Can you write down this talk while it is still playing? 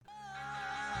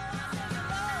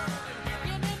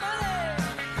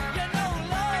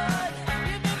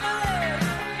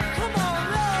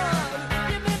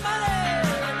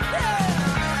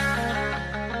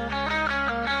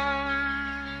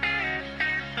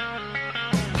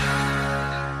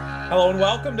Hello and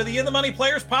welcome to the In the Money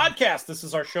Players podcast. This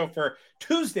is our show for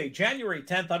Tuesday, January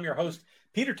 10th. I'm your host,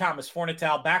 Peter Thomas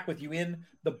Fornatale, back with you in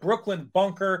the Brooklyn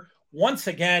bunker once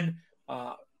again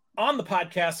on the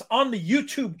podcast, on the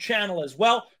YouTube channel as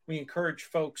well. We encourage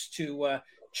folks to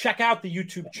check out the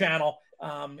YouTube channel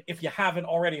if you haven't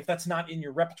already. If that's not in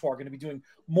your repertoire, we're going to be doing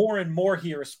more and more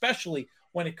here, especially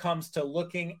when it comes to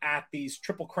looking at these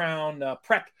Triple Crown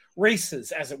prep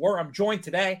races, as it were. I'm joined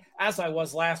today, as I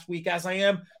was last week, as I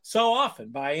am so often,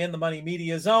 by In the Money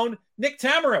Media's own Nick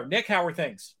Tammaro. Nick, how are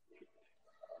things?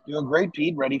 Doing great,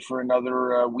 Pete. Ready for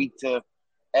another week to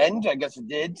end. I guess it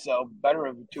did, so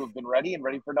better to have been ready and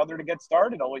ready for another to get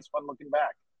started. Always fun looking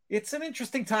back. It's an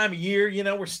interesting time of year. You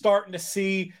know, we're starting to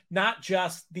see not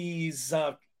just these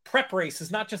prep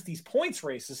races, not just these points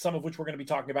races, some of which we're going to be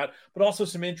talking about, but also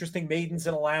some interesting maidens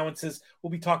and allowances. We'll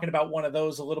be talking about one of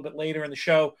those a little bit later in the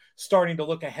show, starting to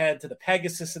look ahead to the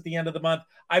Pegasus at the end of the month.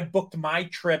 I booked my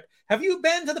trip. Have you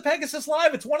been to the Pegasus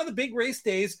Live? It's one of the big race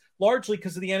days, largely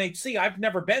because of the NHC. I've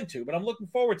never been to, but I'm looking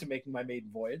forward to making my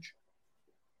maiden voyage.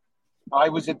 I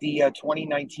was at the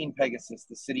 2019 Pegasus,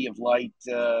 the City of Light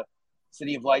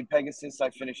Pegasus. I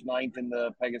finished 9th in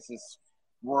the Pegasus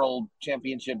World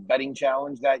Championship Betting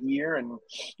Challenge that year. And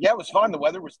yeah, it was fun. The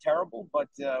weather was terrible, but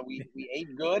we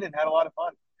ate good and had a lot of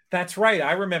fun. That's right.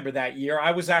 I remember that year.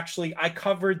 I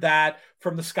covered that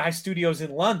from the Sky Studios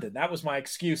in London. That was my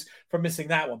excuse for missing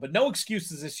that one, but no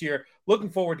excuses this year. Looking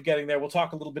forward to getting there. We'll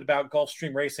talk a little bit about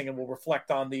Gulfstream Racing and we'll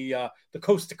reflect on the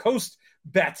coast to coast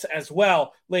bets as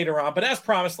well later on. But as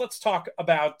promised, let's talk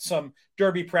about some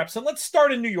Derby preps. And let's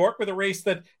start in New York with a race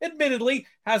that admittedly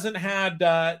hasn't had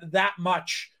that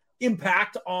much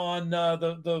impact on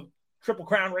the Triple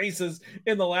Crown races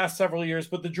in the last several years,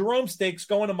 but the Jerome Stakes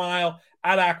going a mile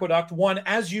at Aqueduct, won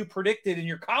as you predicted in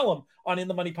your column on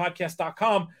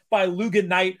InTheMoneyPodcast.com by Lugan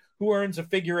Knight, who earns a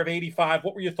figure of 85.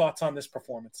 What were your thoughts on this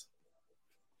performance?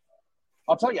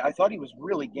 I'll tell you, I thought he was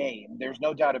really game. There's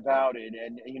no doubt about it.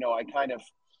 And, you know,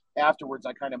 afterwards,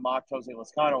 I kind of mocked Jose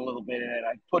Lezcano a little bit, and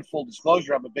I put full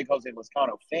disclosure, I'm a big Jose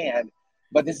Lezcano fan,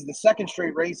 but this is the second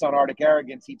straight race on Arctic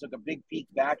Arrogance. He took a big peek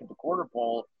back at the quarter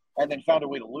pole and then found a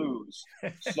way to lose.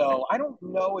 So I don't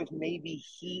know if maybe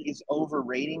he is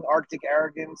overrating Arctic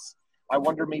Arrogance. I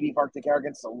wonder maybe if Arctic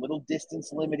Arrogance is a little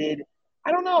distance limited.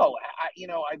 I don't know.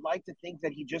 I'd like to think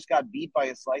that he just got beat by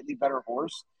a slightly better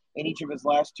horse in each of his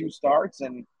last two starts.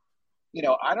 And, you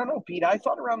know, I don't know, Pete. I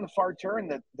thought around the far turn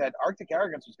that Arctic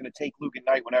Arrogance was going to take Lugan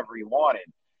Knight whenever he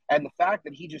wanted. And the fact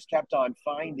that he just kept on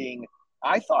finding,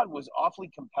 I thought was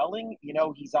awfully compelling. You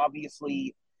know, he's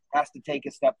obviously has to take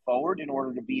a step forward in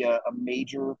order to be a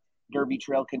major Derby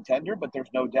Trail contender, but there's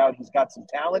no doubt he's got some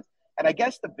talent. And I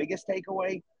guess the biggest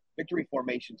takeaway, Victory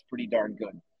Formation's pretty darn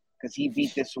good because he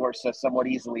beat this horse somewhat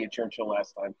easily at Churchill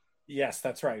last time. Yes,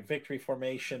 that's right. Victory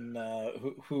Formation,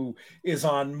 who is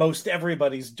on most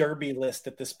everybody's Derby list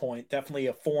at this point. Definitely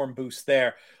a form boost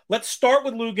there. Let's start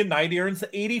with Lugan Knight. He earns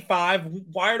the 85,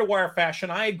 wire-to-wire fashion.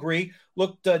 I agree.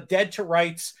 Looked dead to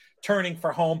rights, turning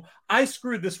for home. I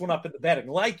screwed this one up in the betting.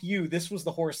 Like you, this was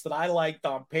the horse that I liked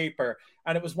on paper.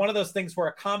 And it was one of those things where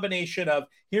a combination of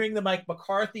hearing the Mike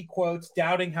McCarthy quotes,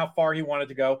 doubting how far he wanted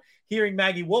to go, hearing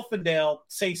Maggie Wolfendale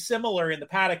say similar in the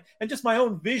paddock, and just my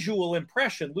own visual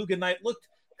impression. Lugan Knight looked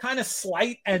kind of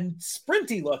slight and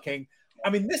sprinty looking.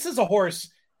 I mean, this is a horse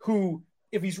who,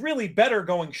 if he's really better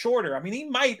going shorter, I mean, he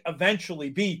might eventually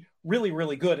be really,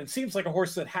 really good. And seems like a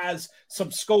horse that has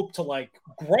some scope to like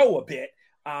grow a bit.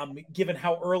 Given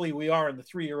how early we are in the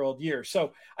 3-year-old year.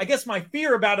 So I guess my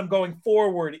fear about him going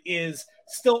forward is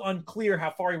still unclear how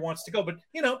far he wants to go. But,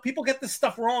 you know, people get this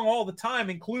stuff wrong all the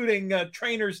time, including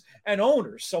trainers and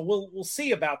owners. So we'll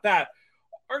see about that.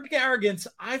 Arctic Arrogance,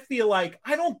 I feel like,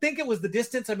 I don't think it was the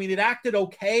distance. I mean, it acted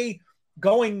okay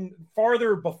going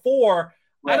farther before.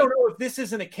 Right. I don't know if this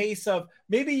isn't a case of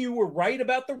maybe you were right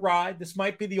about the ride. This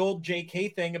might be the old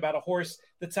JK thing about a horse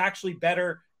that's actually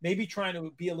better, maybe trying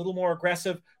to be a little more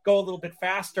aggressive, go a little bit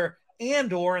faster,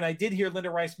 and I did hear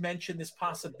Linda Rice mention this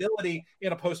possibility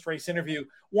in a post-race interview,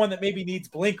 one that maybe needs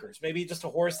blinkers, maybe just a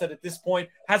horse that at this point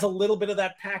has a little bit of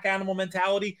that pack animal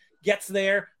mentality, gets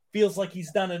there, feels like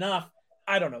he's done enough.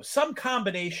 I don't know, some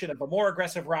combination of a more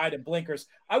aggressive ride and blinkers.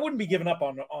 I wouldn't be giving up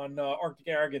on Arctic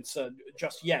Arrogance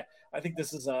just yet. I think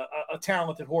this is a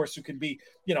talented horse who can be,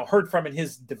 you know, heard from in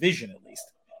his division at least.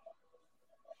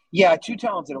 Yeah, too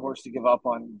talented a horse to give up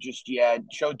on just yet.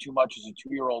 Showed too much as a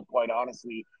 2-year-old, quite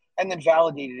honestly, and then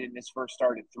validated it in his first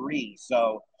start at 3.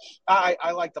 So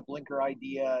I like the blinker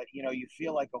idea. You know, you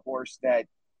feel like a horse that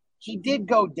he did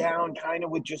go down kind of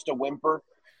with just a whimper,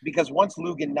 because once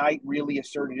Lugan Knight really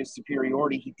asserted his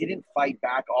superiority, he didn't fight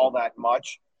back all that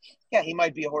much. yeah, he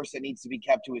might be a horse that needs to be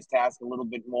kept to his task a little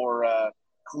bit more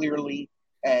clearly,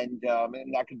 and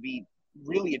that could be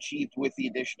really achieved with the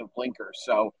addition of blinkers.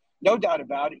 So no doubt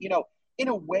about it. In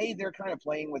a way, they're kind of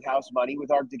playing with house money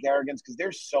with Arctic Arrogance because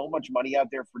there's so much money out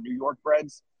there for New York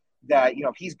breds that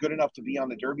if he's good enough to be on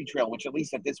the Derby Trail, which at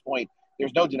least at this point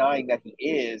there's no denying that he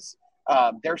is.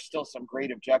 There's still some great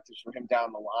objectives for him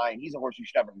down the line. He's a horse who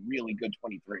should have a really good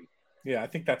 23. Yeah, I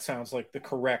think that sounds like the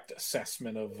correct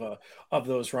assessment of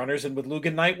those runners. And with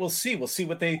Lugan Knight, we'll see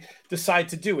what they decide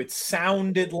to do. It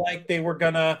sounded like they were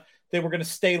gonna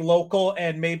stay local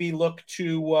and maybe look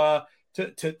to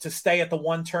stay at the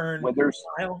one turn.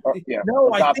 Yeah.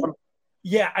 No, I think,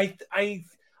 yeah, I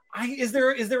is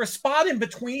there a spot in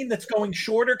between that's going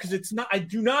shorter? Because it's not. I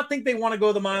do not think they want to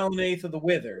go the 1 1/8 of the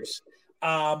Withers.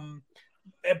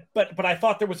 But I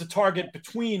thought there was a target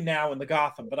between now and the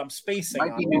Gotham, but I'm spacing.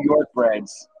 Might be New York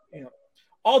breds.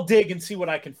 I'll dig and see what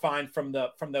I can find from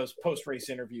those post-race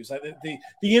interviews.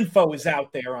 The info is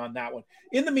out there on that one.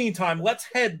 In the meantime, let's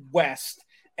head west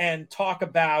and talk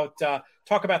about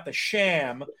the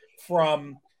Sham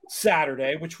from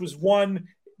Saturday, which was won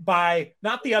by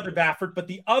not the other Baffert, but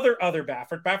the other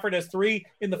Baffert. Baffert has 3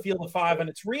 in the field of 5, and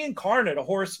it's Reincarnate, a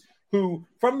horse who,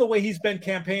 from the way he's been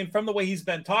campaigned, from the way he's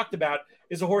been talked about,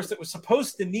 is a horse that was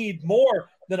supposed to need more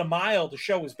than a mile to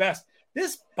show his best.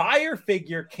 This Beyer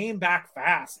figure came back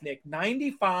fast, Nick,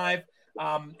 95,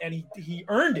 and he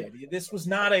earned it. This was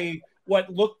not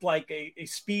what looked like a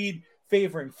speed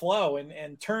favoring Flow,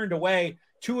 and turned away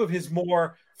 2 of his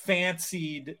more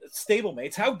fancied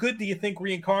stablemates. How good do you think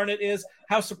Reincarnate is?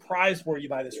 How surprised were you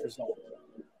by this result?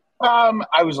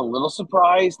 I was a little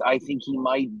surprised. I think he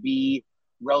might be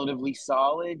relatively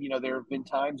solid. There have been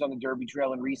times on the Derby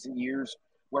Trail in recent years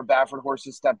where Baffert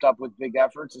horses stepped up with big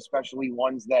efforts, especially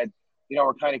ones that,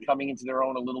 are kind of coming into their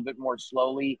own a little bit more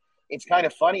slowly. It's kind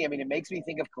of funny. I mean, it makes me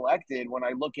think of Collected when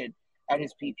I look at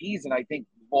his PPs, and I think,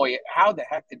 boy, how the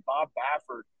heck did Bob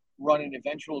Baffert run an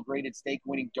eventual graded stake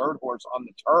winning dirt horse on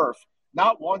the turf?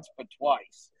 Not once, but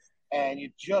twice. And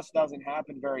it just doesn't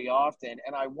happen very often.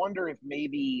 And I wonder if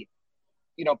maybe,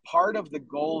 part of the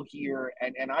goal here,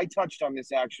 and I touched on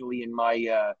this actually in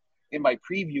my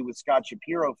preview with Scott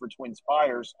Shapiro for Twin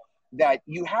Spires, that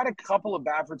you had a couple of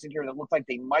Bafferts in here that looked like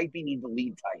they might be need the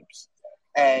lead types.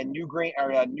 And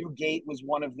Newgate was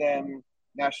one of them,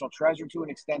 National Treasure to an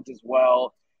extent as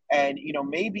well. And,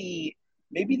 maybe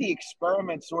the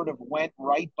experiment sort of went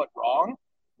right but wrong,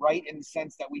 right, in the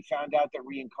sense that we found out that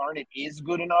Reincarnate is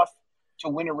good enough to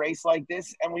win a race like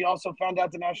this. And we also found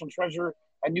out the National Treasure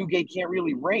and Newgate can't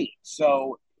really rate.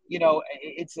 So,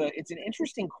 it's an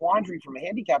interesting quandary from a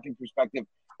handicapping perspective,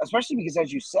 especially because,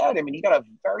 as you said, I mean, he got a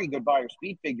very good Beyer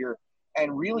speed figure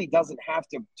and really doesn't have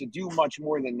to do much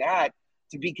more than that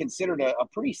to be considered a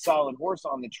pretty solid horse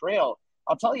on the trail.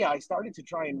 I'll tell you, I started to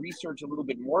try and research a little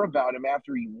bit more about him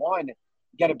after he won,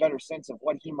 get a better sense of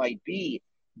what he might be.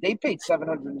 They paid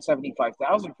 $775,000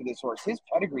 for this horse. His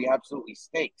pedigree absolutely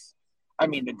stinks. I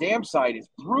mean, the dam side is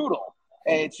brutal.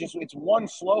 And it's one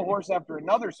slow horse after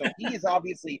another. So he is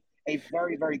obviously a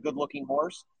very, very good looking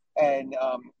horse. And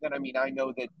then, I mean, I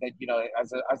know that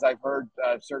as I've heard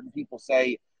certain people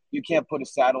say, you can't put a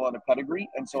saddle on a pedigree.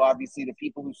 And so obviously the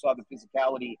people who saw the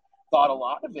physicality thought a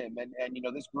lot of him. And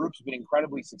this group's been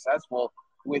incredibly successful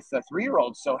with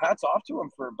 3-year-olds. So hats off to him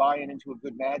for buying into a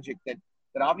good magic that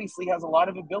obviously has a lot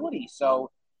of ability. So,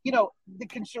 the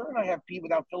concern I have, Pete,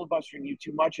 without filibustering you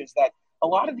too much, is that a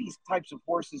lot of these types of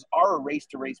horses are a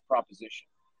race-to-race proposition.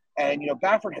 And,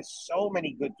 Baffert has so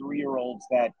many good 3-year-olds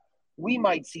that we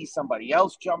might see somebody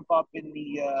else jump up in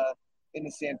the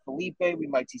San Felipe. We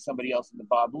might see somebody else in the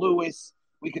Bob Lewis.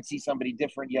 We could see somebody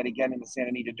different yet again in the Santa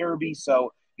Anita Derby.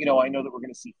 So, I know that we're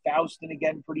going to see Faustin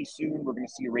again pretty soon. We're going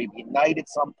to see Arabian Night at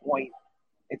some point.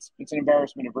 It's an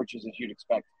embarrassment of riches, as you'd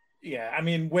expect. Yeah, I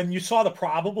mean, when you saw the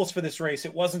probables for this race,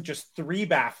 it wasn't just 3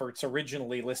 Bafferts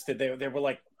originally listed. They were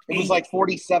like 8. It was like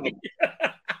 47.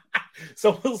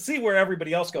 So we'll see where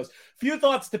everybody else goes. Few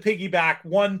thoughts to piggyback,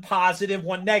 one positive,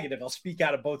 one negative. I'll speak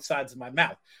out of both sides of my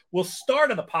mouth. We'll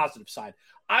start on the positive side.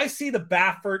 I see the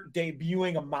Baffert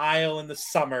debuting a mile in the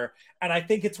summer, and I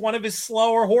think it's one of his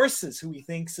slower horses who he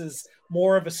thinks is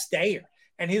more of a stayer.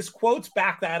 And his quotes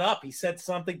back that up. He said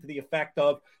something to the effect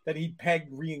of that he pegged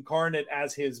Reincarnate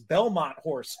as his Belmont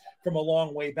horse from a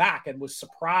long way back and was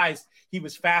surprised he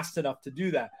was fast enough to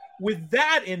do that. With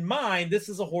that in mind, this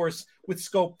is a horse with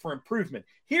scope for improvement.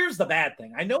 Here's the bad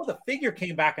thing. I know the figure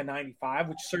came back in 95,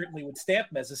 which certainly would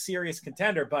stamp him as a serious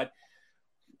contender, but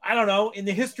I don't know, in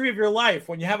the history of your life,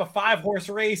 when you have a 5-horse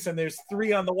race and there's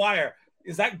 3 on the wire,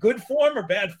 is that good form or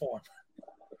bad form?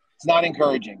 It's not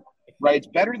encouraging. right? It's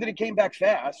better that it came back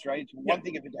fast, right? It's Yeah. one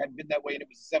thing if it had been that way and it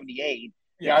was a 78.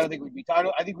 Yeah, Yeah. I don't think we'd be.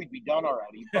 I think we'd be done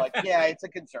already. But yeah, it's a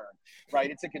concern, right?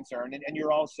 It's a concern, and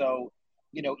you're also,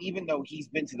 even though he's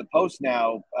been to the post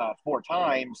now 4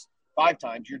 times, 5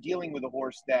 times, you're dealing with a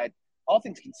horse that, all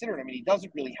things considered, I mean, he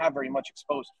doesn't really have very much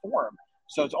exposed form.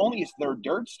 So it's only his third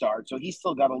dirt start, so he's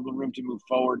still got a little room to move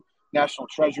forward. National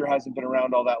Treasure hasn't been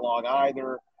around all that long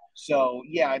either. So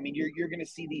yeah, I mean, you're going to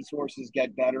see these horses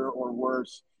get better or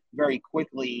worse very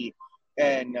quickly,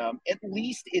 and at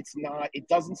least it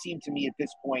doesn't seem to me at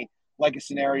this point like a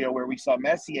scenario where we saw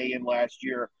Messier in last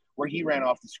year, where he ran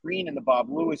off the screen in the Bob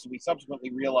Lewis, and we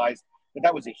subsequently realized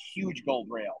that was a huge gold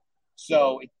rail.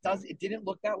 So it didn't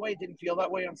look that way. It didn't feel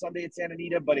that way on Sunday at Santa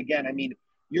Anita. But again, I mean,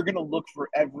 you're going to look for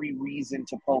every reason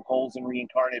to poke holes in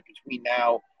Reincarnate between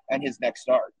now and his next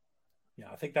start. Yeah,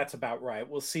 I think that's about right.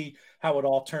 We'll see how it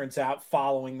all turns out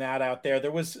following that out there.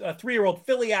 There was a 3-year-old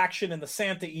filly action in the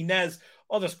Santa Ynez.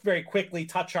 I'll just very quickly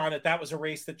touch on it. That was a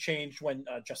race that changed when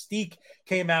Justique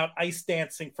came out. Ice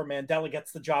Dancing for Mandella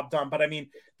gets the job done. But I mean,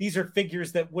 these are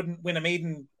figures that wouldn't win a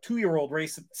maiden 2-year-old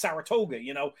race at Saratoga.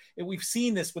 We've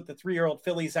seen this with the 3-year-old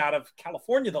fillies out of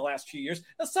California the last few years.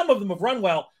 Now, some of them have run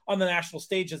well on the national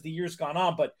stage as the years gone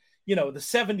on, but the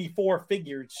 74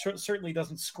 figure certainly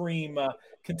doesn't scream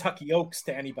Kentucky Oaks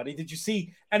to anybody. Did you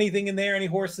see anything in there? Any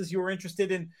horses you were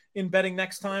interested in betting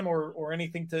next time, or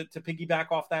anything to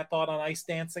piggyback off that thought on Ice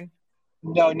Dancing?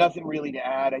 No, nothing really to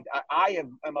add.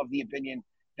 I'm of the opinion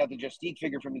that the Justique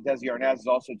figure from the Desi Arnaz is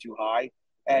also too high,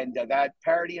 and that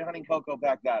Parody and Hunting Coco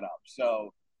backed that up.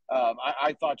 So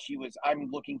I thought I'm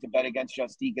looking to bet against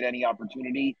Justique at any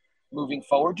opportunity moving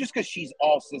forward, just because she's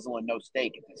all sizzle and no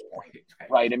steak at this point,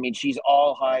 right? I mean, she's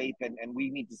all hype, and we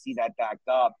need to see that backed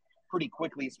up pretty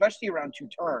quickly, especially around 2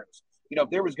 turns. If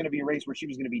there was going to be a race where she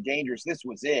was going to be dangerous, this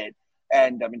was it.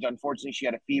 And I mean, unfortunately, she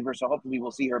had a fever, so hopefully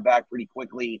we'll see her back pretty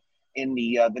quickly in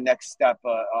the next step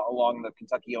along the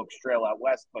Kentucky Oaks Trail out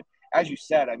west. But as you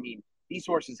said, I mean, these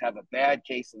horses have a bad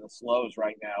case in the slows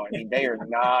right now. I mean, they are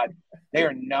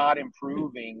not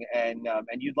improving, and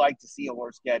you'd like to see a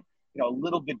horse get a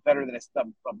little bit better than a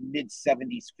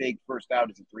mid-70s fig first out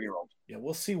as a 3-year-old. Yeah,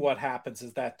 we'll see what happens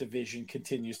as that division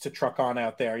continues to truck on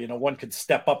out there. One could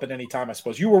step up at any time, I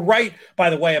suppose. You were right, by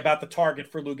the way, about the target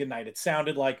for Lugan Knight. It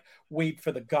sounded like wait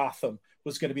for the Gotham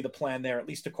was going to be the plan there, at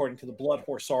least according to the Blood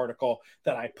Horse article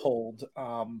that I pulled.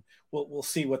 We'll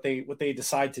see what they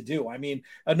decide to do. I mean,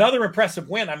 another impressive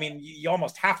win. I mean, you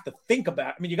almost have to think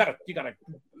about. I mean, you got to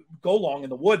go long in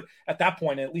the wood at that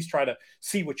point and at least try to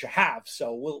see what you have.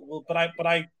 So but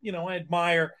I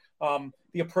admire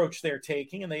the approach they're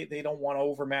taking, and they don't want to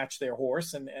overmatch their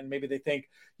horse, and maybe they think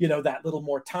that little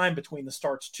more time between the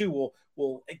starts too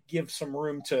will give some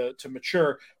room to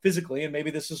mature physically, and maybe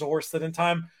this is a horse that in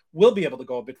time will be able to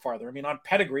go a bit farther. I mean, on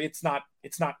pedigree, it's not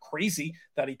crazy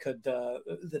that he could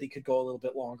go a little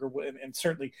bit longer, and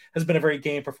certainly has been a very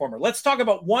game performer. Let's talk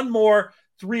about one more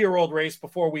 3-year-old race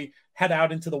before we head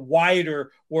out into the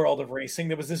wider world of racing.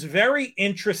 There was this very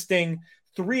interesting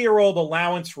 3-year-old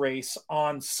allowance race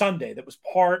on Sunday that was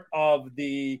part of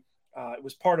the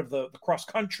cross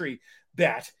country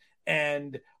bet,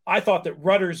 and I thought that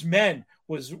Rudder's Men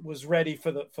was ready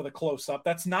for the close up.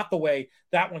 That's not the way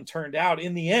that one turned out.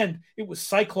 In the end, it was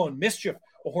Cyclone Mischief,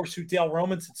 a horse who Dale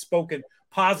Romans had spoken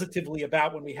positively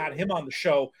about when we had him on the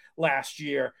show last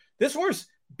year. This horse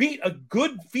beat a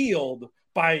good field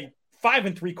by 5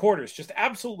 3/4, just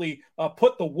absolutely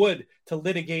put the wood to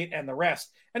Litigate and the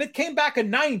rest. And it came back a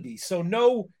 90. So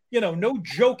no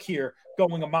joke here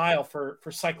going a mile for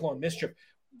Cyclone Mischief.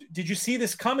 Did you see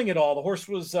this coming at all? The horse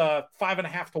was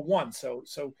 5.5 to 1. So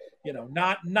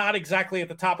not exactly at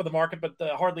the top of the market, but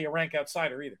hardly a rank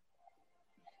outsider either.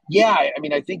 Yeah, I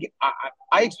mean, I think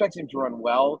I expect him to run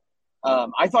well.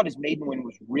 I thought his maiden win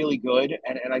was really good,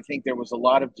 and I think there was a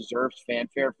lot of deserved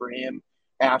fanfare for him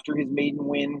after his maiden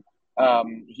win.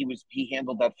 He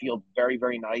handled that field very,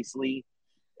 very nicely.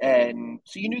 And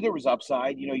so you knew there was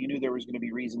upside. You knew there was going to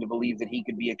be reason to believe that he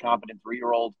could be a competent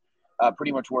 3-year-old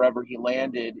pretty much wherever he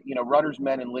landed. Rudder's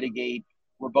Men and Litigate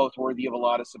were both worthy of a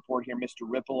lot of support here. Mr.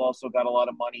 Ripple also got a lot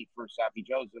of money for Sappy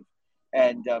Joseph.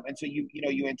 And so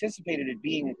you anticipated it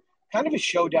being kind of a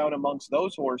showdown amongst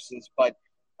those horses. But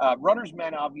Rudder's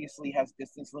Men obviously has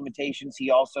distance limitations. He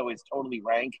also is totally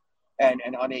rank and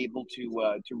unable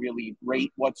to really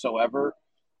rate whatsoever.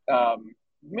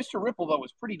 Mr. Ripple, though,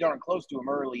 was pretty darn close to him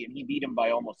early, and he beat him by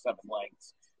almost 7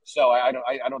 lengths. So I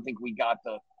don't think we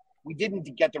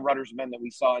didn't get the Rudder's Men that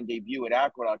we saw in debut at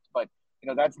Aqueduct, but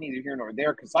that's neither here nor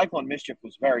there, because Cyclone Mischief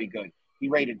was very good. He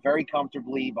rated very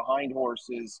comfortably behind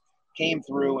horses, came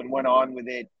through and went on with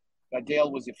it.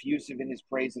 Dale was effusive in his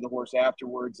praise of the horse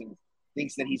afterwards and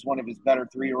thinks that he's one of his better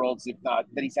 3-year-olds, if not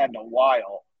that he's had in a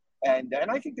while. And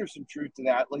I think there's some truth to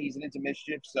that. He's an into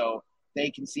mischief, so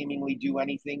they can seemingly do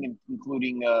anything,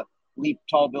 including leap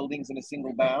tall buildings in a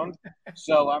single bound.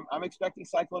 So I'm expecting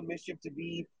Cyclone Mischief to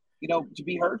be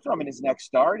heard from in his next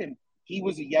start. And he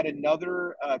was yet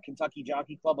another Kentucky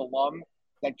Jockey Club alum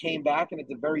that came back and at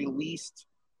the very least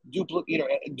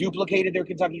duplicated their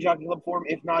Kentucky Jockey Club form,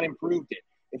 if not improved it.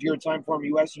 If you're a Timeform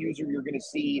US user, you're going to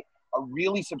see a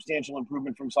really substantial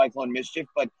improvement from Cyclone Mischief,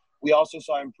 but we also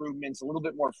saw improvements a little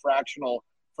bit more fractional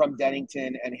from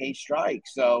Dennington and Hay Strike.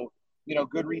 So,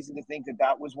 good reason to think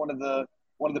that was one of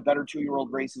the better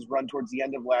 2-year-old races run towards the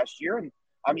end of last year. And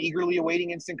I'm eagerly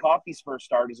awaiting Instant Coffee's first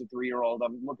start as a 3-year-old.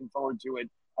 I'm looking forward to it.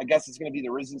 I guess it's going to be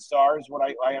the Risen Star is what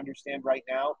I understand right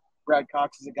now. Brad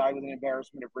Cox is a guy with an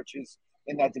embarrassment of riches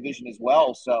in that division as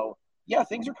well. So, yeah,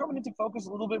 things are coming into focus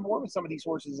a little bit more with some of these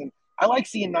horses. And I like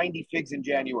seeing 90 figs in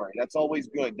January. That's always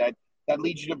good. That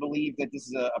leads you to believe that this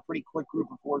is a pretty quick group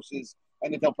of horses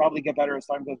and that they'll probably get better as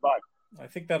time goes by. I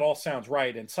think that all sounds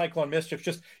right. And Cyclone Mischief,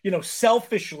 just,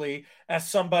 selfishly, as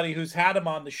somebody who's had him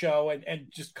on the show and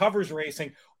just covers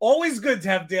racing, always good to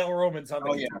have Dale Romans on the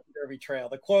Kentucky Derby trail.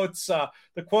 The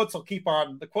quotes will keep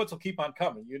on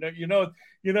coming. You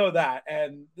know that.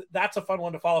 And that's a fun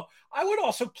one to follow. I would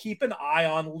also keep an eye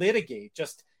on Litigate,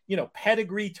 just,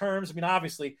 pedigree terms. I mean,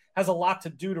 obviously has a lot to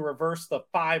do to reverse the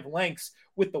 5 lengths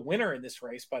with the winner in this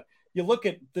race, but you look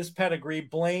at this pedigree,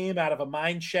 Blame out of a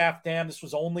Mine Shaft Dam. This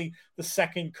was only the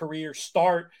second career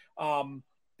start.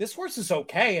 This horse is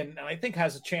okay, and I think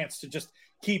has a chance to just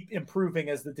keep improving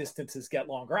as the distances get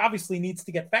longer. Obviously needs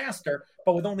to get faster,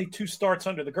 but with only 2 starts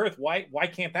under the girth, why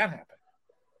can't that happen?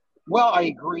 Well, I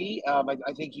agree.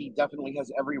 I think he definitely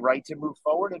has every right to move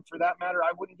forward. And for that matter,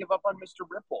 I wouldn't give up on Mr.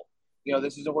 Ripple.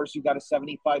 This is a horse who got a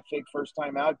 75 fig first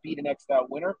time out, beat an X-Out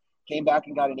winner, came back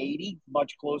and got an 80,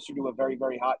 much closer to a very,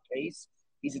 very hot pace.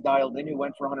 He's a dialed in who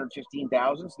went for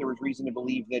 115,000. So there was reason to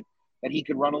believe that he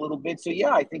could run a little bit. So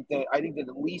yeah, I think that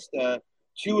at least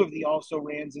 2 of the also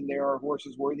rans in there are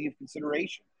horses worthy of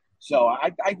consideration. So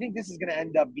I think this is going to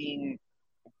end up being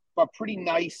a pretty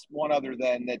nice one other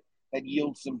than that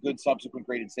yields some good subsequent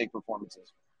graded stake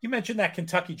performances. You mentioned that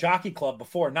Kentucky Jockey Club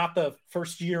before, not the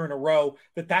first year in a row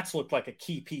that's looked like a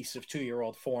key piece of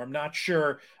 2-year-old form. Not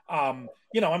sure.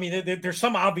 There's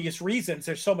some obvious reasons.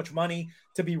 There's so much money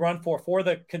to be run for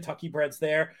the Kentucky breds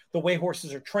there. The way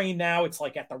horses are trained now, it's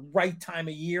like at the right time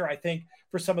of year, I think,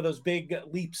 for some of those big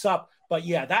leaps up. But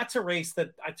yeah, that's a race that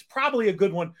it's probably a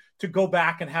good one to go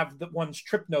back and have the one's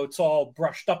trip notes all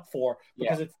brushed up for,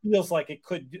 because it feels like it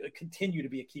could continue to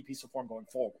be a key piece of form going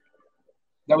forward.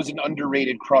 That was an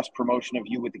underrated cross promotion of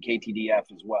you with the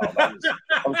KTDF as well. That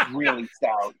was really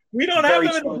stout. We don't have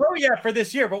them in the row yet for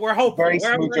this year, but we're hoping. Very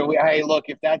smooth. Hey, look,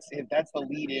 if that's the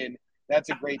lead in, that's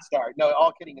a great start. No,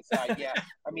 all kidding aside, yeah.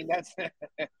 I mean,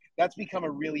 that's become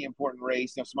a really important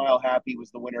race. Smile Happy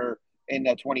was the winner in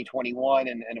 2021,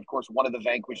 and of course one of the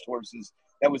vanquished horses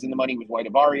that was in the money was White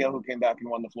Avario, who came back and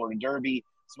won the Florida Derby.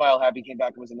 Smile Happy came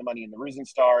back and was in the money in the Risen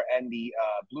Star and the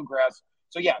Bluegrass.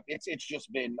 So yeah, it's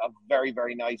just been a very,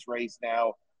 very nice race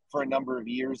now for a number of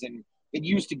years, and it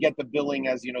used to get the billing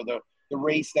as the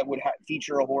race that would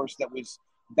feature a horse that was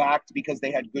backed because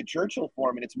they had good Churchill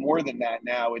form, and it's more than that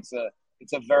now. It's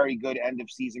a very good end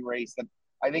of season race that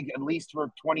I think at least for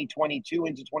 2022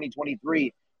 into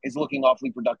 2023 is looking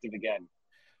awfully productive again.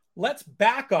 Let's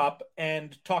back up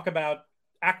and talk about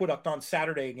Aqueduct on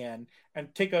Saturday again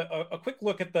and take a quick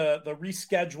look at the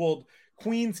rescheduled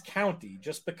Queens County,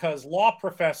 just because Law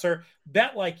Professor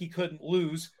bet like he couldn't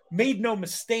lose, made no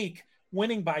mistake,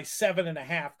 winning by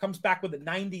 7.5, comes back with a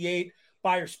 98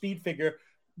 Beyer speed figure.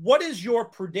 What is your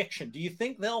prediction? Do you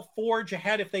think they'll forge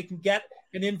ahead if they can get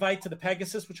an invite to the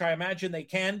Pegasus, which I imagine they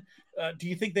can? Do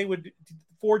you think they would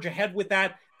forge ahead with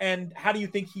that? And how do you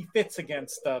think he fits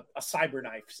against a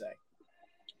Cyberknife, say?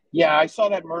 Yeah, I saw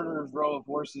that murderer's row of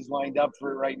horses lined up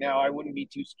for it right now. I wouldn't be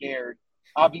too scared.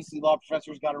 Obviously, Law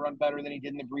Professor's got to run better than he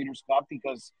did in the Breeders' Cup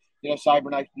because,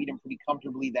 Cyberknife beat him pretty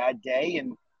comfortably that day.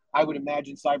 And I would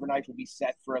imagine Cyberknife will be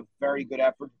set for a very good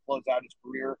effort to close out his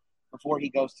career before he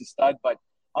goes to stud. But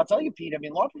I'll tell you, Pete,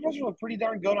 Law Professor looked pretty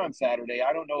darn good on Saturday.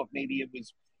 I don't know if maybe it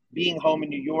was being home in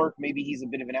New York. Maybe he's a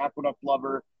bit of an Aqueduct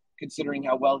lover, considering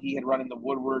how well he had run in the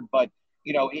Woodward. But,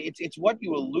 it's what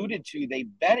you alluded to. They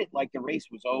bet it like the race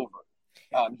was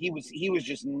over. He was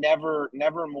just never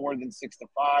more than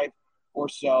 6-5 or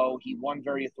so. He won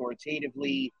very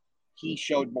authoritatively. He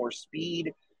showed more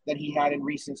speed than he had in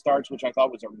recent starts, which I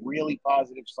thought was a really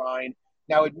positive sign.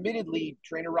 Now, admittedly,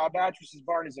 trainer Rob Atris's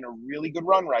barn is in a really good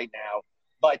run right now,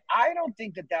 But I don't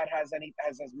think that has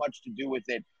as much to do with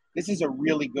it. This is a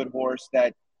really good horse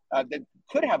that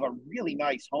could have a really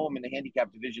nice home in the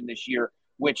handicap division this year.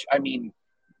 Which, I mean,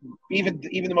 even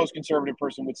the most conservative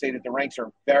person would say that the ranks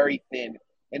are very thin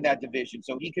in that division.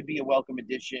 So he could be a welcome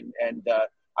addition, and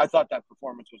I thought that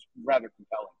performance was rather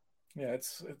compelling. Yeah,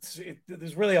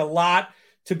 there's really a lot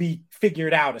to be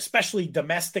figured out, especially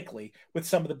domestically, with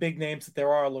some of the big names that there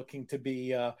are looking to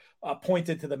be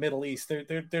pointed to the Middle East.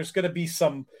 There's going to be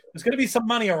some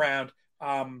money around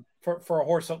for a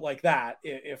horse like that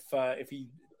if he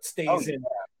stays in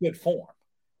good form.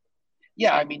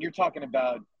 Yeah, I mean, you're talking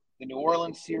about the New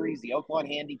Orleans Series, the Oaklawn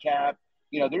Handicap.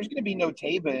 There's going to be no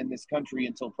Taba in this country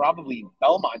until probably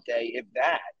Belmont Day, if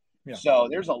that. Yeah. So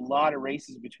there's a lot of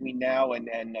races between now and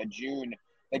June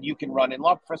that you can run. And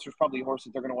La Professor's probably a horse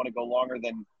that they're going to want to go longer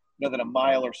than a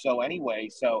mile or so anyway.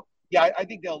 So, yeah, I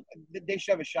think they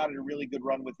should have a shot at a really good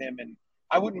run with him. And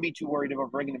I wouldn't be too worried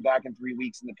about bringing him back in 3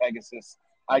 weeks in the Pegasus.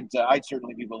 I'd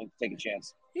certainly be willing to take a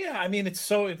chance. Yeah, I mean, it's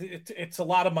a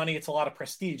lot of money. It's a lot of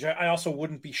prestige. I also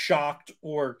wouldn't be shocked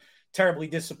or terribly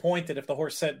disappointed if the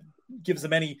horse gives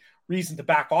them any reason to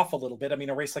back off a little bit. I mean,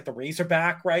 a race like the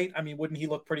Razorback, right? I mean, wouldn't he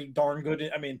look pretty darn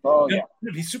good? I mean,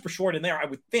 he's super short in there, I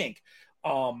would think,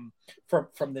 from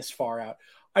this far out.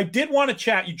 I did want to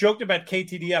chat. You joked about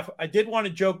KTDF. I did want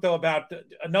to joke though about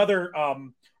another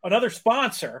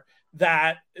sponsor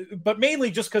but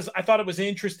mainly just because I thought it was an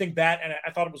interesting bet and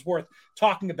I thought it was worth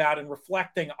talking about and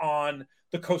reflecting on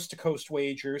the coast-to-coast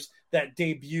wagers that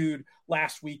debuted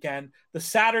last weekend. The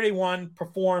Saturday one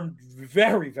performed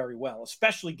very, very well,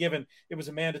 especially given it was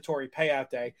a mandatory payout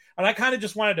day. And I kind of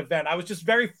just wanted to vent. I was just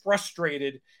very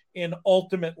frustrated in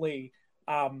ultimately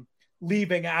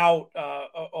leaving out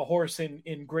a horse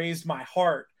in Grazed My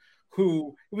Heart,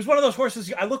 who it was one of those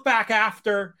horses I look back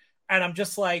after and I'm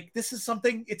just like, this is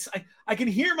something I can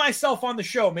hear myself on the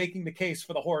show making the case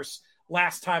for the horse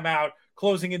last time out,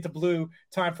 closing into blue,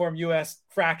 Timeform US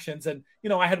fractions. And,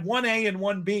 I had 1A and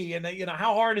 1B, and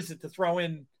how hard is it to throw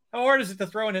in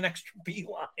an extra B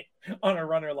line on a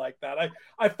runner like that?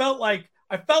 I felt like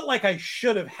I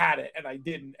should have had it and I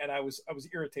didn't. And I was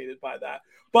irritated by that,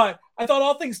 but I thought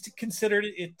all things considered,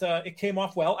 it came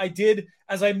off well. I did,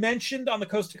 as I mentioned on the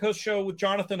Coast to Coast show with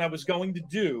Jonathan,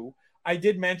 I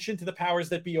did mention to the powers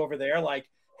that be over there, like,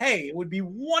 hey, it would be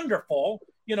wonderful,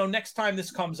 next time this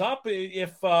comes up,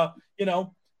 if,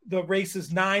 the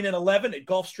races 9 and 11 at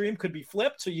Gulfstream could be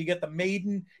flipped. So you get the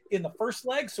maiden in the first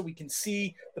leg so we can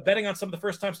see the betting on some of the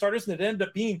first time starters. And it ended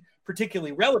up being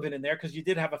particularly relevant in there because you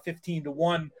did have a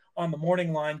 15-1 on the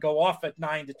morning line go off at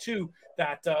 9-2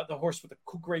 that the horse with the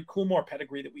great Coolmore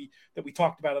pedigree that we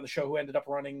talked about on the show, who ended up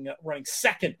running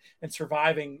second and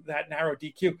surviving that narrow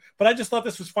DQ. But I just thought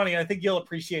this was funny. I think you'll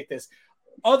appreciate this.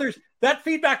 Others, that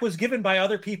feedback was given by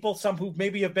other people, some who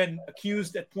maybe have been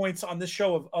accused at points on this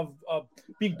show of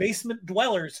being basement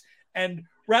dwellers. And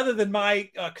rather than my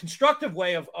constructive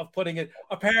way of putting it,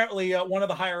 apparently one of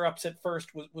the higher ups at first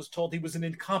was told he was an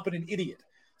incompetent idiot.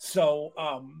 So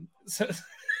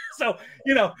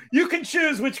you can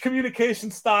choose which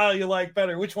communication style you like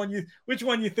better, which one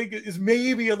you think is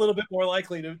maybe a little bit more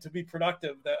likely to be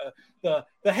productive. The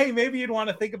hey, maybe you'd want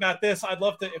to think about this. I'd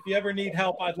love to, if you ever need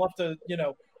help, I'd love to,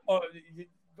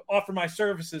 offer my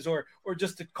services or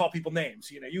just to call people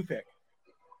names. You pick.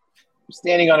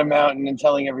 Standing on a mountain and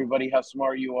telling everybody how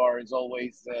smart you are is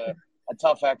always a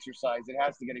tough exercise. It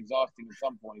has to get exhausting at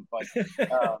some point, but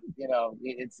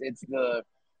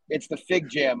it's the fig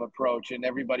jam approach, and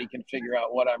everybody can figure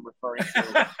out what I'm referring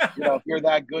to. If you're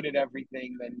that good at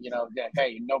everything, then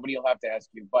hey, nobody will have to ask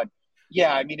you. But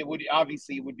yeah, I mean, it would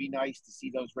be nice to see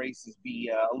those races be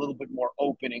a little bit more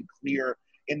open and clear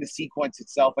in the sequence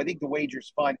itself. I think the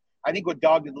wager's fun. I think what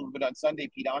dogged it a little bit on Sunday,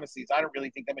 Pete, honestly, is I don't really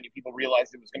think that many people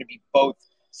realized it was going to be both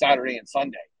Saturday and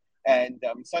Sunday. And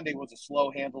Sunday was a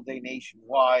slow handle day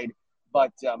nationwide.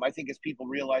 But I think as people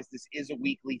realize this is a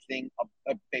weekly thing,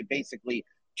 basically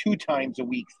 2 times a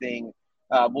week thing,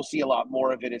 we'll see a lot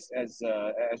more of it as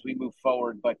we move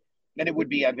forward. But then it would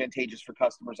be advantageous for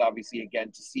customers, obviously,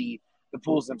 again, to see the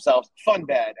pools themselves. Fun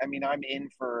bet. I mean, I'm in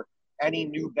for any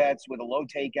new bets with a low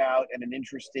takeout and an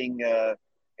interesting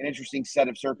set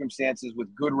of circumstances with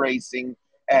good racing.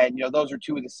 And, those are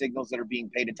 2 of the signals that are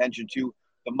being paid attention to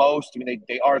the most. I mean,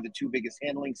 they are the 2 biggest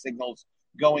handling signals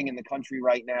going in the country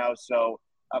right now. So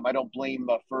I don't blame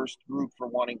First Group for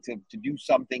wanting to do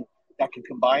something that can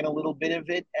combine a little bit of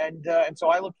it. And so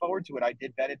I look forward to it. I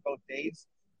did bet it both days.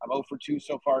 I'm 0 for 2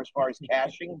 so far as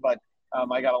cashing, but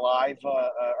I got a live,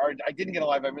 or I didn't get a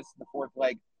live. I missed the 4th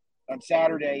leg on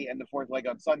Saturday and the 4th leg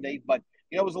on Sunday, but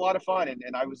it was a lot of fun.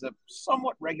 And I was a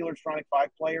somewhat regular Tronic 5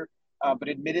 player. But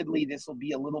admittedly, this will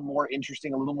be a little more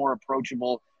interesting, a little more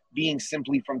approachable, being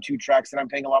simply from two tracks that I'm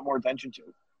paying a lot more attention to.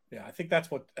 Yeah, I think that's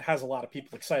what has a lot of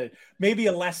people excited. Maybe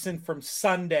a lesson from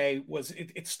Sunday was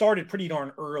it started pretty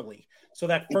darn early. So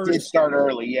that first, it did start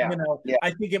early, yeah.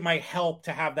 I think it might help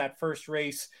to have that first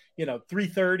race,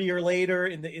 3:30 or later.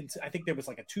 I think there was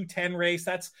like a 2:10 race.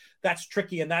 That's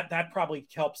tricky, and that probably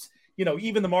helps.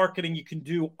 Even the marketing you can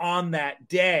do on that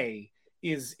day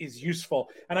is useful.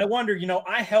 And I wonder,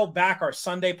 I held back our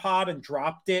Sunday pod and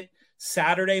dropped it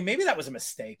Saturday. Maybe that was a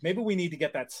mistake. Maybe we need to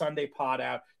get that Sunday pod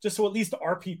out just so at least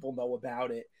our people know about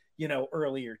it,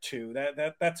 earlier too.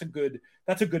 That's a good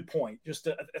point. Just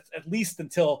at least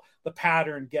until the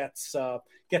pattern gets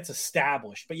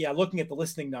established. But yeah, looking at the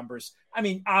listening numbers, I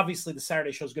mean, obviously the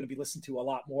Saturday show is going to be listened to a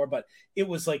lot more, but it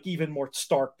was like even more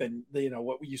stark than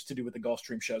what we used to do with the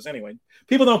Gulfstream shows. Anyway,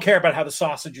 people don't care about how the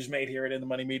sausage is made here at In the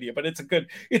Money Media, but it's a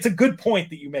good point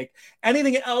that you make.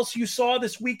 Anything else you saw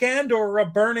this weekend or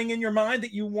burning in your mind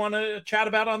that you want to chat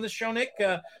about on this show, Nick?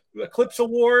 Eclipse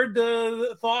Award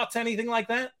thoughts, anything like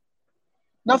that?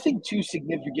 Nothing too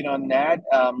significant on that.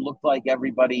 Looked like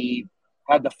everybody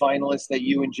had the finalists that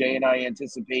you and Jay and I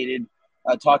anticipated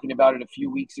talking about it a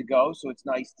few weeks ago. So it's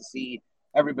nice to see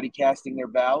everybody casting their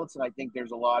ballots, and I think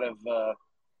there's a lot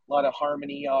of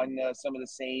harmony on some of the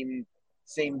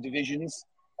same divisions.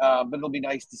 But it'll be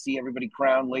nice to see everybody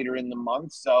crowned later in the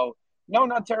month. So no,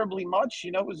 not terribly much.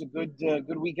 It was a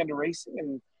good weekend of racing,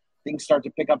 and things start to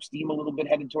pick up steam a little bit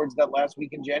headed towards that last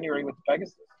week in January with the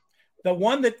Pegasus. The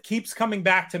one that keeps coming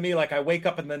back to me, like I wake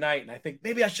up in the night and I think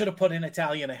maybe I should have put in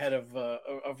Italian ahead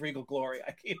of Regal Glory.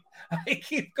 I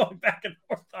keep going back and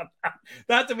forth on that.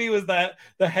 That to me was the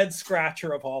head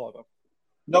scratcher of all of them.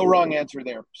 No wrong answer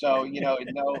there. So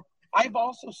no. I've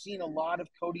also seen a lot of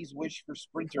Cody's Wish for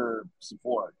Sprinter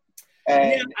support.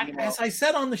 And as I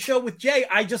said on the show with Jay,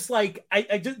 I just I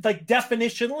just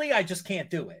definitionally, I just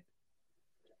can't do it.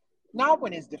 Not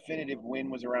when his definitive win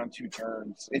was around 2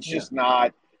 turns. It's just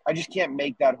not. I just can't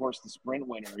make that horse the sprint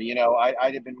winner.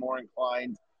 I'd have been more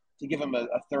inclined to give him a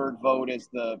third vote as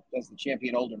the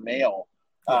champion older male.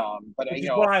 But a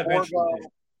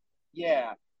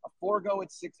Forgo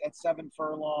at 7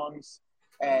 furlongs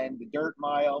and the Dirt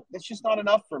Mile, that's just not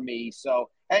enough for me. So,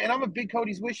 and I'm a big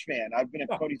Cody's Wish fan. I've been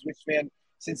a Cody's Wish fan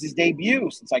since his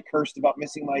debut, since I cursed about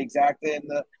missing my exacta in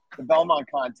the Belmont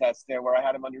contest there where I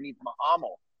had him underneath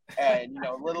Mahamal. And,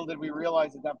 little did we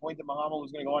realize at that point that Mahamal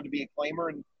was going to go on to be a claimer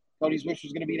and Cody's Wish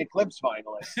was going to be an Eclipse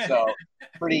finalist. So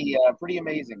pretty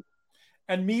amazing.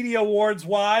 And media awards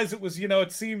wise, it was,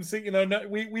 it seems,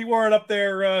 we weren't up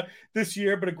there this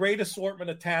year, but a great assortment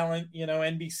of talent,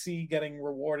 NBC getting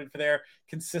rewarded for their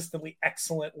consistently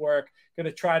excellent work. Going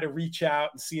to try to reach out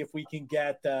and see if we can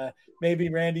get maybe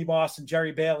Randy Moss and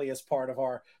Jerry Bailey as part of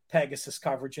our Pegasus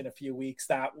coverage in a few weeks.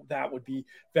 That would be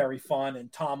very fun.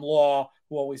 And Tom Law,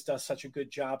 who always does such a good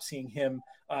job, seeing him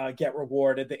get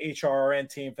rewarded, the HRRN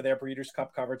team for their Breeders'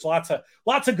 Cup coverage. Lots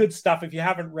of good stuff. If you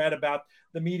haven't read about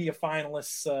the media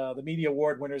finalists, the media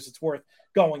award winners, it's worth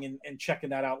going and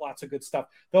checking that out. Lots of good stuff.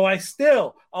 Though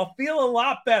I'll feel a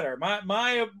lot better.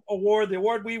 My award, the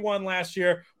award we won last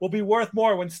year, will be worth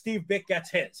more when Steve Bick gets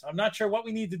his. I'm not sure what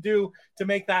we need to do to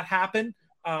make that happen.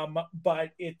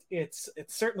 But it's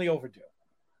certainly overdue.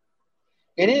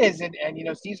 It is, and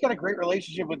Steve's got a great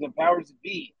relationship with the powers that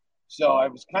be. So I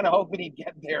was kind of hoping he'd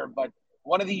get there, but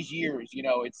one of these years,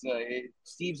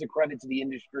 Steve's a credit to the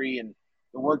industry, and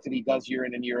the work that he does year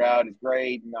in and year out is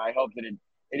great. And I hope that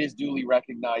it is duly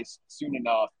recognized soon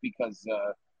enough, because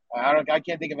I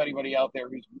can't think of anybody out there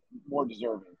who's more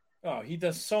deserving. Oh, he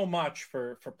does so much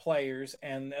for players.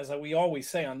 And as we always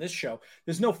say on this show,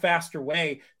 there's no faster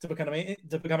way to become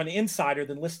an insider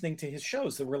than listening to his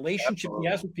shows, the relationship Absolutely.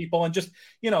 He has with people, and just,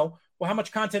 how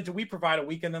much content do we provide a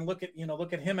week? And then look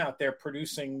at him out there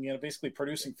producing, basically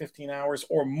producing 15 hours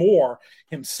or more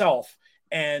himself.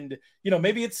 And,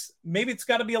 maybe it's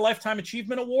got to be a lifetime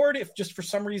achievement award if just for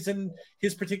some reason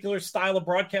his particular style of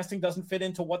broadcasting doesn't fit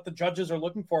into what the judges are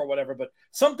looking for or whatever, but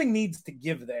something needs to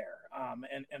give there.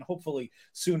 And hopefully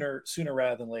sooner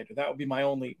rather than later. That would be my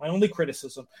only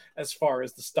criticism as far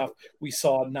as the stuff we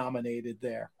saw nominated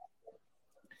there.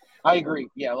 I agree.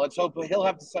 Yeah. Let's hope he'll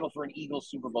have to settle for an Eagles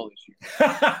Super Bowl this year.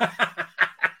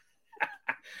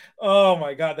 Oh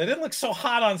my God, they didn't look so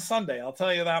hot on Sunday. I'll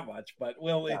tell you that much. But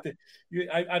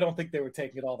I don't think they were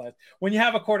taking it all that. When you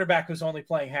have a quarterback who's only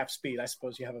playing half speed, I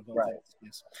suppose you have a right.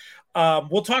 Yes.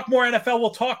 We'll talk more NFL.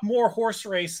 We'll talk more horse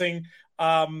racing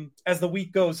as the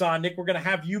week goes on. Nick, we're going to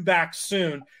have you back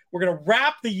soon. We're going to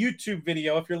wrap the YouTube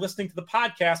video. If you're listening to the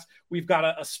podcast, we've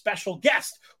got a special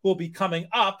guest who will be coming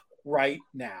up right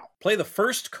now. Play the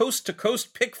first Coast to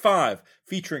Coast Pick 5,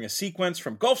 featuring a sequence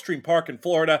from Gulfstream Park in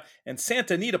Florida and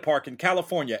Santa Anita Park in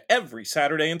California every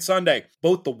Saturday and Sunday.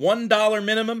 Both the $1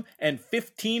 minimum and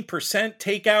 15%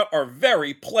 takeout are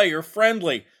very player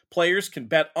friendly. Players can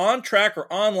bet on track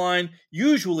or online,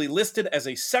 usually listed as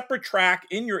a separate track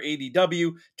in your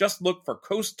ADW. Just look for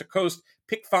Coast to Coast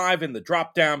Pick 5 in the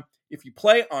drop-down. If you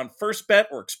play on First Bet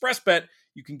or Express Bet,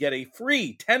 you can get a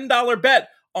free $10 bet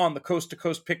on the Coast to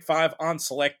Coast Pick 5 on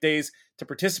select days. To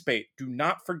participate, do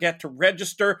not forget to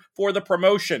register for the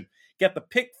promotion. Get the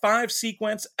Pick 5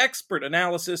 sequence, expert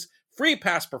analysis, free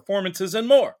past performances, and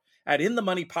more at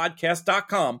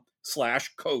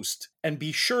inthemoneypodcast.com/coast. And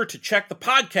be sure to check the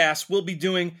podcast we'll be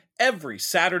doing every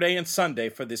Saturday and Sunday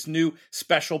for this new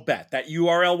special bet. That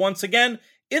URL once again,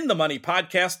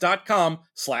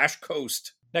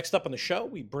 inthemoneypodcast.com/coast. Next up on the show,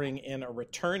 we bring in a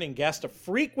returning guest, a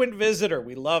frequent visitor.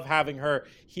 We love having her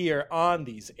here on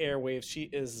these airwaves. She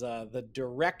is the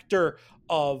director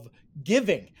of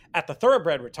giving at the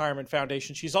Thoroughbred Retirement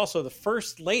Foundation. She's also the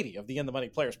first lady of the In the Money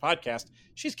Players podcast.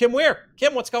 She's Kim Weir.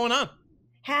 Kim, what's going on?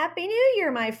 Happy New Year,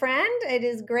 my friend. It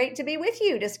is great to be with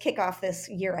you to kick off this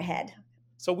year ahead.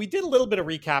 So we did a little bit of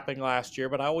recapping last year,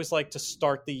 but I always like to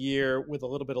start the year with a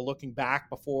little bit of looking back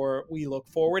before we look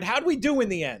forward. How'd we do in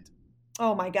the end?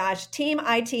 Oh my gosh, Team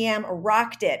ITM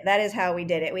rocked it. That is how we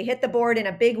did it. We hit the board in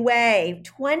a big way.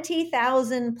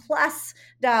 $20,000 plus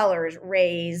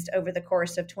raised over the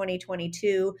course of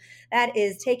 2022. That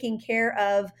is taking care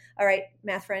of, all right,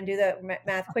 math friend, do the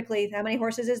math quickly. How many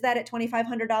horses is that at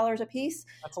 $2,500 a piece?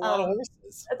 That's a lot of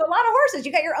horses. That's a lot of horses.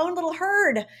 You got your own little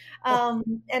herd.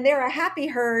 And they're a happy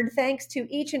herd thanks to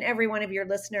each and every one of your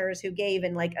listeners who gave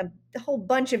in like a whole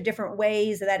bunch of different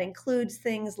ways. That includes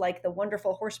things like the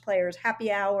wonderful Horse Players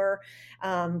Happy Hour,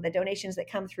 the donations that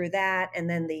come through that, and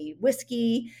then the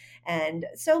whiskey, and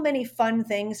so many fun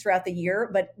things throughout the year.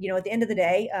 But, you know, at the end of the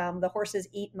day, the horses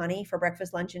eat money for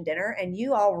breakfast, lunch, and dinner. And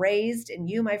you all raised, and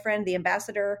you, my friend, the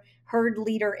ambassador, herd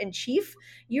leader in chief,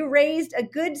 you raised a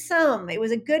good sum. It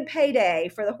was a good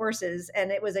payday for the horses.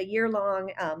 And it was a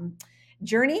year-long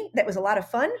journey that was a lot of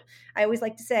fun. I always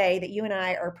like to say that you and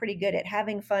I are pretty good at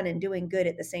having fun and doing good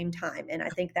at the same time. And I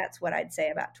think that's what I'd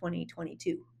say about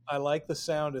 2022. I like the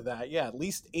sound of that. Yeah, at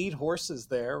least 8 horses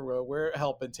there we're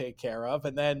helping take care of.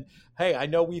 And then, hey, I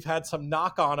know we've had some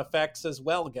knock-on effects as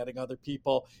well, getting other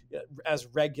people as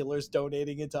regulars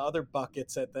donating into other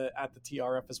buckets at the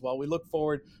TRF as well. We look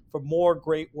forward for more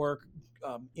great work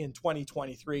in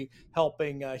 2023,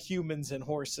 helping humans and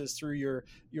horses through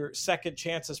your Second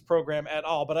Chances program at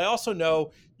all. But I also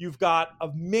know you've got a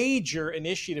major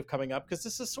initiative coming up because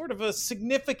this is sort of a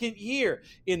significant year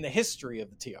in the history of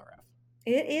the TRF.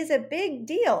 It is a big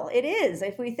deal. It is.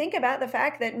 If we think about the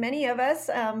fact that many of us,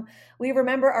 we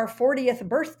remember our 40th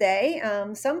birthday.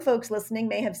 Some folks listening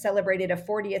may have celebrated a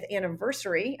 40th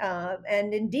anniversary.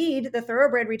 And indeed, the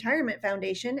Thoroughbred Retirement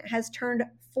Foundation has turned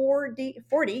 40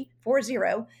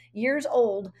 years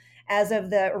old as of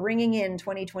the ringing in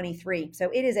 2023. So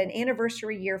it is an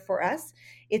anniversary year for us.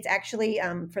 It's actually,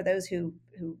 for those who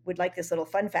would like this little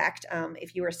fun fact,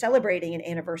 if you are celebrating an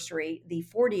anniversary, the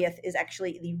 40th is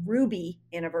actually the Ruby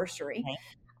anniversary.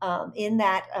 In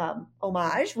that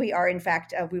homage, we are, in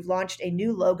fact, we've launched a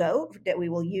new logo that we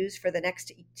will use for the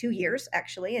next 2 years,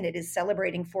 actually, and it is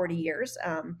celebrating 40 years.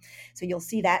 So you'll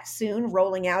see that soon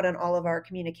rolling out on all of our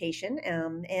communication.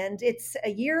 And it's a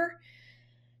year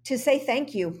to say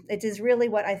thank you. It is really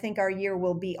what I think our year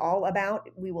will be all about.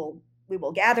 We will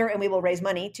gather and we will raise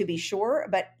money, to be sure,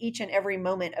 but each and every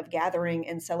moment of gathering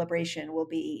and celebration will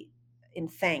be in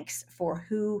thanks for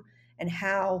who and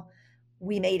how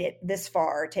we made it this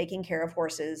far, taking care of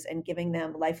horses and giving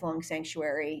them lifelong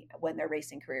sanctuary when their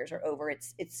racing careers are over.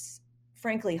 It's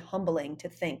frankly humbling to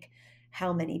think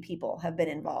how many people have been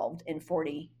involved in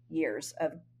 40 years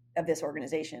of this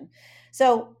organization.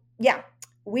 So yeah,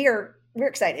 we're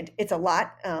excited. It's a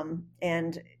lot.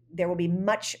 And there will be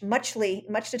much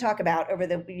to talk about over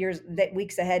the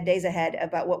weeks ahead, days ahead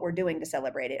about what we're doing to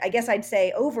celebrate it. I guess I'd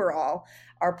say overall,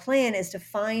 our plan is to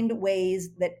find ways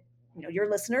that, you know, your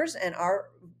listeners and our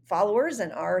followers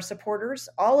and our supporters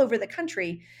all over the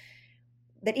country,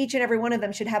 that each and every one of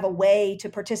them should have a way to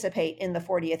participate in the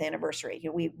 40th anniversary,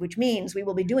 which means we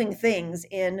will be doing things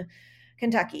in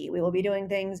Kentucky. We will be doing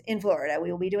things in Florida.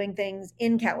 We will be doing things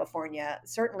in California,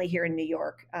 certainly here in New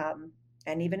York,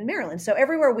 and even in Maryland. So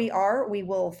everywhere we are, we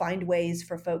will find ways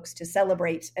for folks to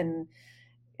celebrate and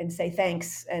say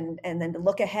thanks, and then to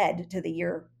look ahead to the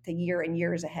year and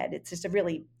years ahead. It's just a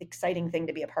really exciting thing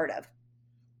to be a part of.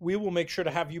 we will make sure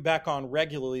to have you back on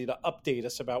regularly to update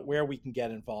us about where we can get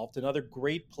involved. Another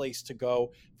great place to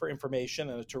go for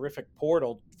information and a terrific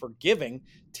portal for giving,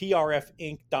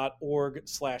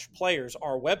 trfinc.org/players,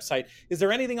 our website. Is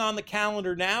there anything on the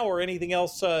calendar now or anything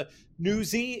else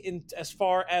newsy as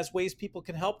far as ways people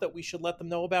can help that we should let them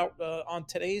know about on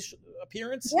today's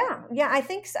appearance? Yeah, I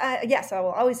think, yes, I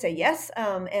will always say yes.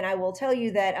 And I will tell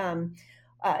you that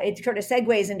it sort of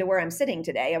segues into where I'm sitting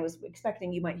today. I was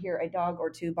expecting you might hear a dog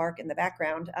or two bark in the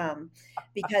background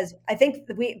because I think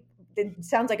it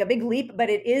sounds like a big leap, but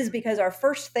it is because our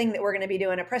first thing that we're going to be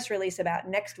doing a press release about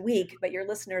next week, but your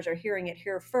listeners are hearing it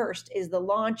here first, is the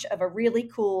launch of a really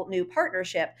cool new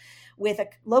partnership with a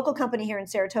local company here in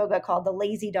Saratoga called the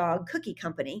Lazy Dog Cookie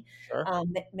Company. Sure.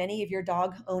 Many of your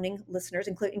dog owning listeners,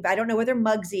 including, I don't know whether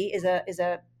Muggsy is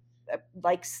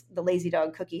likes the Lazy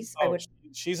Dog cookies. Oh,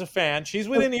 she's a fan. She's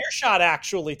within earshot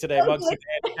actually today. Muggsy, the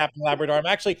handicapped Labrador.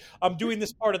 I'm doing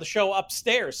this part of the show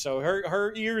upstairs, so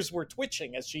her ears were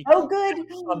twitching as she good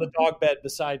on the dog bed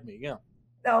beside me. Yeah.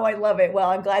 Oh, I love it. Well,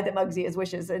 I'm glad that Muggsy has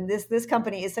wishes. And this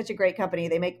company is such a great company.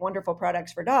 They make wonderful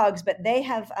products for dogs, but they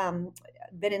have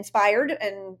been inspired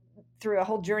and through a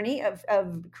whole journey of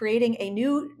creating a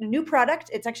new product.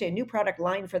 It's actually a new product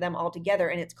line for them altogether.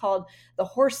 And it's called the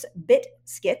Horse Bit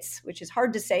Skits, which is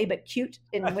hard to say, but cute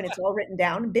when it's all written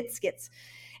down, Bit Skits.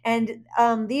 And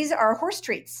these are horse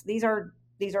treats. These are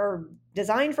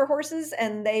designed for horses,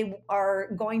 and they are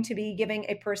going to be giving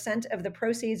a percent of the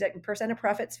proceeds, a percent of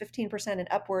profits, 15% and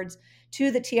upwards,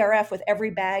 to the TRF with every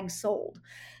bag sold.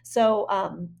 So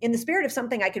in the spirit of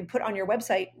something I could put on your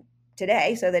website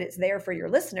today so that it's there for your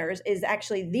listeners, is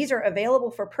actually these are available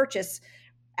for purchase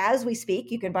as we speak.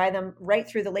 You can buy them right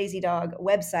through the Lazy Dog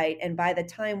website, and by the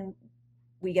time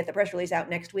we get the press release out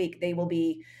next week, they will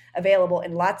be available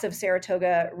in lots of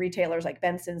Saratoga retailers like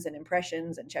Benson's and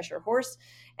Impressions and Cheshire Horse.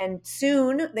 And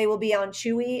soon they will be on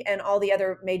Chewy and all the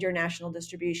other major national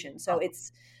distribution. So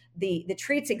it's the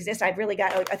treats exist. I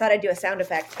thought I'd do a sound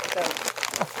effect. So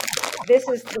this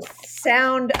is the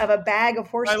sound of a bag of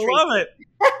horse treats. I love it.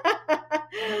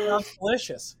 Sounds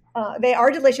delicious. They are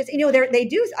delicious. You know, they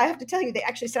do. I have to tell you, they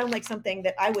actually sound like something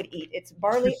that I would eat. It's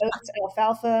barley, oats,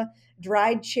 alfalfa,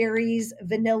 dried cherries,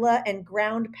 vanilla, and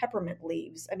ground peppermint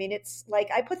leaves. I mean, it's like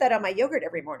I put that on my yogurt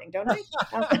every morning, don't I?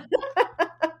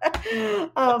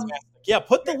 Yeah,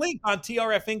 put the link on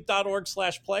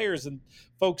trfinc.org/players, and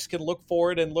folks can look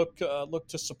for it and look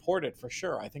to support it for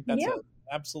sure. I think that's an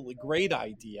absolutely great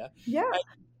idea. Yeah.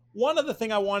 One other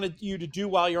thing I wanted you to do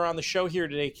while you're on the show here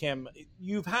today, Kim,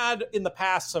 you've had in the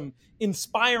past some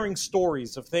inspiring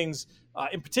stories of things,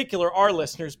 in particular our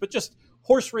listeners, but just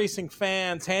horse racing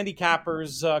fans,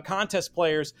 handicappers, contest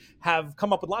players have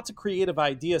come up with lots of creative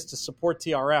ideas to support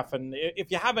TRF. And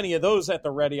if you have any of those at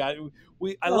the ready, I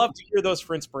love to hear those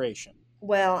for inspiration.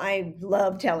 Well, I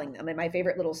love telling them. And my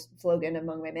favorite little slogan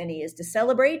among my many is to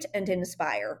celebrate and to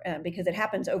inspire, because it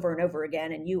happens over and over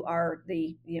again. And you are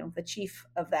the chief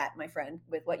of that, my friend,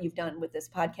 with what you've done with this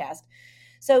podcast.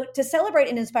 So to celebrate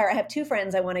and inspire, I have two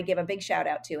friends I want to give a big shout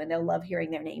out to, and they'll love hearing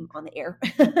their name on the air.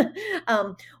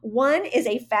 One is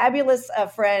a fabulous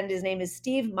friend. His name is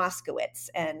Steve Moskowitz.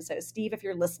 And so Steve, if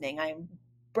you're listening, I'm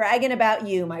bragging about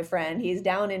you, my friend. He's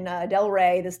down in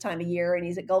Delray this time of year, and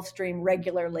he's at Gulfstream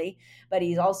regularly, but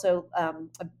he's also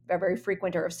a very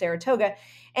frequenter of Saratoga.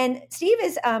 And Steve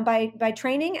is by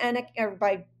training and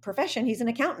by profession, he's an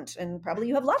accountant, and probably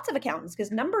you have lots of accountants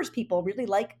because numbers people really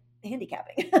like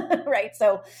handicapping, right?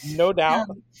 So no doubt,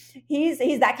 he's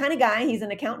that kind of guy. He's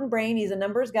an accountant brain. He's a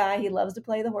numbers guy. He loves to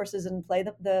play the horses and play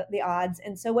the odds.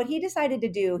 And so what he decided to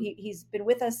do, he's been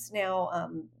with us now.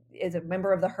 Is a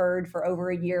member of the herd for over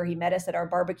a year. He met us at our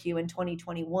barbecue in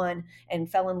 2021 and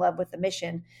fell in love with the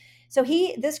mission. So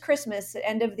he, this Christmas,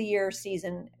 end of the year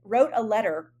season, wrote a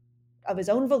letter of his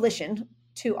own volition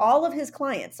to all of his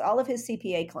clients, all of his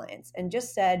CPA clients, and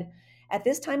just said, at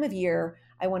this time of year,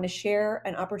 I want to share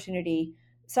an opportunity,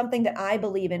 something that I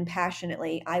believe in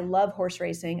passionately. I love horse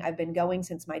racing. I've been going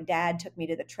since my dad took me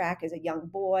to the track as a young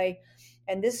boy.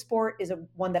 And this sport is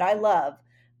one that I love.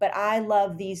 But I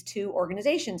love these two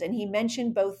organizations. And he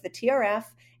mentioned both the TRF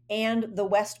and the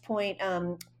West Point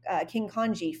King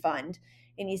Kanji Fund.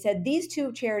 And he said, these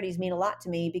two charities mean a lot to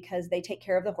me because they take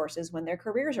care of the horses when their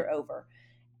careers are over.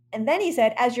 And then he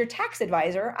said, as your tax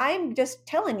advisor, I'm just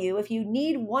telling you, if you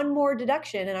need one more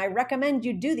deduction, and I recommend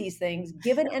you do these things,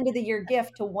 give an end of the year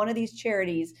gift to one of these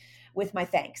charities with my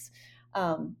thanks.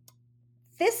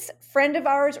 This friend of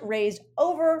ours raised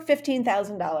over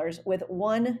 $15,000 with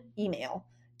one email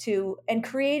and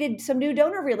created some new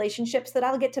donor relationships that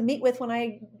I'll get to meet with when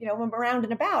I'm around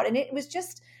and about. And it was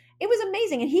just it was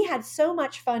amazing. And he had so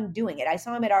much fun doing it. I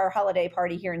saw him at our holiday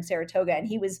party here in Saratoga, and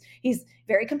he's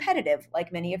very competitive,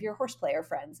 like many of your horse player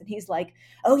friends. And he's like,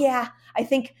 oh yeah, I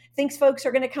thinks folks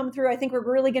are going to come through. I think we're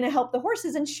really going to help the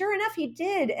horses. And sure enough, he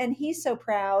did. And he's so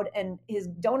proud, and his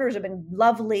donors have been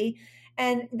lovely.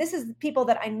 And this is people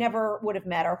that I never would have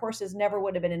met. Our horses never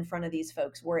would have been in front of these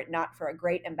folks were it not for a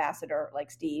great ambassador like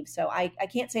Steve. So I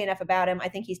can't say enough about him. I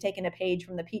think he's taken a page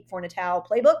from the Pete Fornatal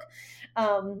playbook.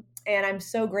 And I'm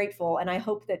so grateful. And I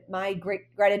hope that my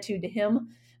great gratitude to him,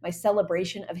 my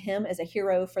celebration of him as a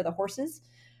hero for the horses,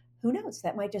 who knows,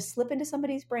 that might just slip into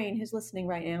somebody's brain who's listening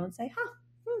right now and say,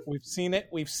 We've seen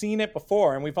it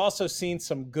before. And we've also seen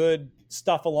some good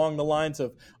stuff along the lines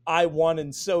of I won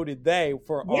and so did they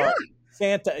for our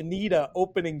Santa Anita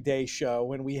opening day show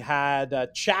when we had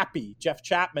Chappie, Jeff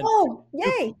Chapman. Oh,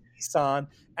 yay. On,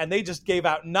 and they just gave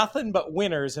out nothing but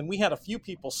winners, and we had a few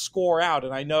people score out,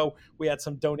 and I know we had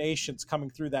some donations coming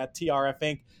through that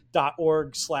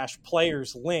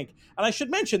trfinc.org/players link. And I should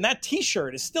mention that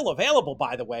t-shirt is still available,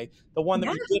 by the way, the one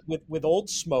that we did with Old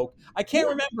Smoke. I can't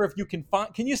remember if you can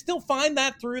you still find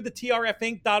that through the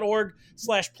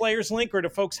trfinc.org/players link, or do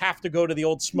folks have to go to the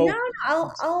Old Smoke?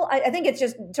 No, I think it's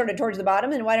just sort of towards the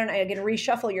bottom, and why don't I get to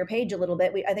reshuffle your page a little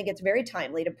bit? I think it's very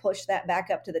timely to push that back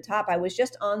up to the top. I was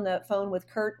just on the phone with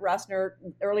Kurt Rossner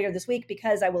earlier this week,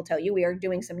 because I will tell you, we are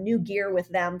doing some new gear with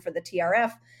them for the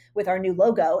TRF with our new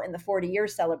logo and the 40-year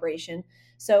celebration.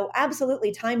 So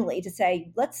absolutely timely to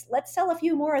say, let's sell a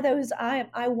few more of those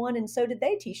I won and so did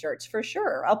they t-shirts for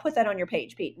sure. I'll put that on your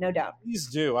page, Pete, no doubt. Please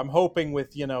do. I'm hoping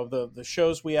with, the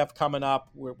shows we have coming up,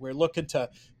 we're looking to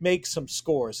make some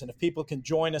scores. And if people can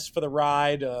join us for the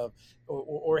ride,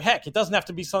 or heck, it doesn't have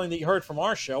to be something that you heard from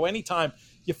our show. Anytime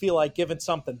you feel like giving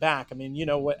something back. I mean, you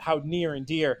know how near and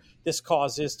dear this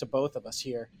cause is to both of us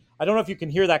here. I don't know if you can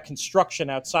hear that construction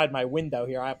outside my window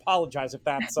here. I apologize if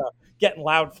that's getting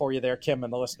loud for you there, Kim,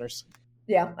 and the listeners.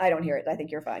 Yeah, I don't hear it. I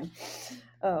think you're fine.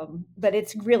 But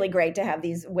it's really great to have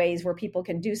these ways where people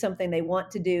can do something they want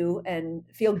to do and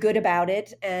feel good about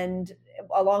it. And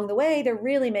along the way, they're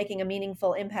really making a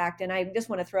meaningful impact. And I just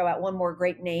want to throw out one more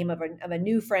great name of a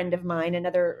new friend of mine,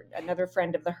 another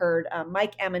friend of the herd,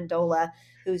 Mike Amendola,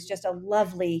 who's just a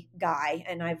lovely guy.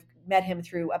 And I've met him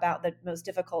through about the most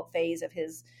difficult phase of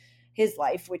his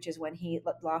life, which is when he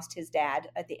lost his dad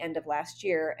at the end of last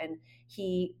year. And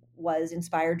he was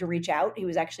inspired to reach out. He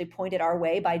was actually pointed our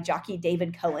way by jockey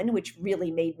David Cohen, which really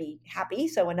made me happy.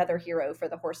 So another hero for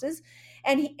the horses.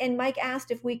 And Mike asked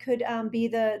if we could be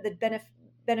the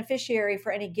beneficiary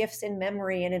for any gifts in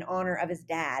memory and in honor of his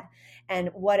dad. And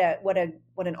what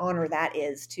an honor that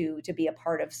is to be a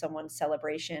part of someone's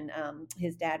celebration.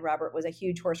 His dad, Robert, was a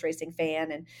huge horse racing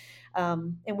fan,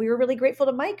 and we were really grateful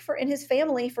to Mike and his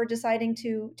family for deciding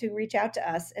to reach out to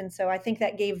us. And so I think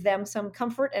that gave them some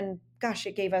comfort, and gosh,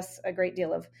 it gave us a great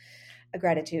deal of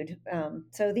gratitude.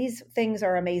 So these things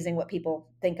are amazing what people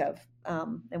think of,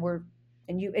 and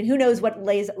who knows what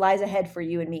lies ahead for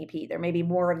you and me, Pete. There may be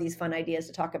more of these fun ideas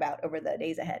to talk about over the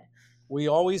days ahead. We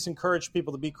always encourage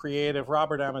people to be creative.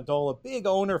 Robert Amendola, big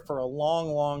owner for a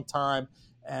long, long time.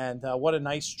 And what a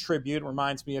nice tribute.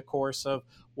 Reminds me, of course, of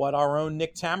what our own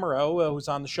Nick Tamaro, who's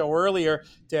on the show earlier,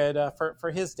 did for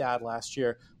his dad last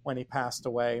year when he passed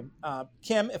away.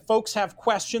 Kim, if folks have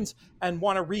questions and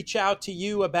want to reach out to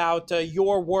you about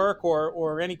your work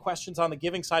or any questions on the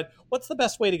giving side, what's the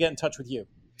best way to get in touch with you?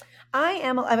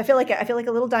 I feel like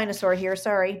a little dinosaur here.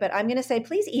 Sorry, but I'm going to say,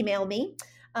 please email me.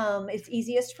 It's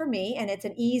easiest for me, and it's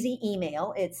an easy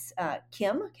email. It's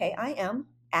Kim, Kim,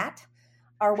 at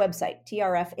our website,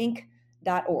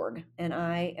 trfinc.org. And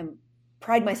I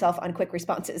pride myself on quick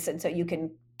responses. And so you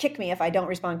can kick me if I don't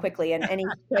respond quickly. And any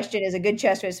question is a good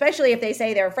question, especially if they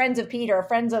say they're friends of Pete or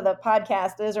friends of the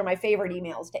podcast. Those are my favorite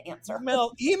emails to answer.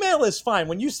 Email is fine.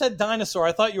 When you said dinosaur,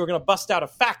 I thought you were going to bust out a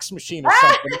fax machine or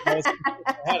something.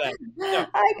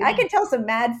 I can tell some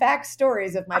mad fax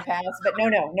stories of my past, but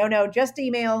no, just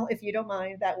email if you don't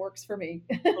mind. That works for me.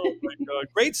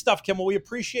 Great stuff, Kim. Well, we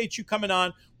appreciate you coming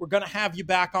on. We're going to have you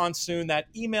back on soon. That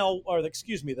email,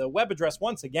 the web address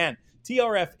once again,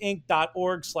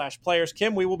 trfinc.org/players.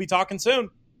 Kim, we will be talking soon.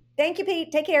 Thank you,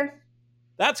 Pete. Take care.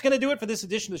 That's going to do it for this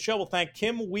edition of the show. We'll thank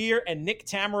Kim Weir and Nick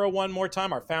Tamaro one more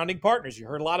time, our founding partners. You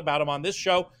heard a lot about them on this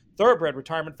show. Thoroughbred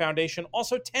Retirement Foundation,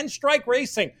 also 10 Strike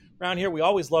Racing. Around here, we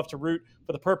always love to root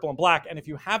for the purple and black. And if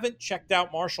you haven't checked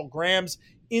out Marshall Graham's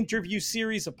interview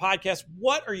series of podcasts,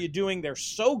 what are you doing? They're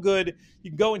so good.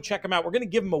 You can go and check them out. We're going to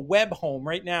give them a web home.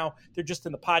 Right now, they're just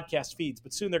in the podcast feeds,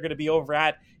 but soon they're going to be over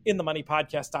at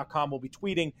inthemoneypodcast.com. We'll be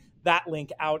tweeting that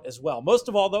link out as well. Most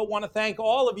of all, though, want to thank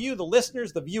all of you, the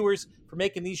listeners, the viewers, for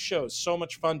making these shows so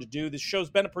much fun to do. This show's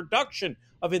been a production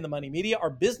of In the Money Media. Our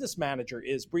business manager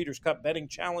is Breeders' Cup Betting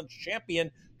Challenge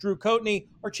champion Drew Coatney.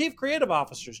 Our chief creative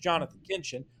officer is Jonathan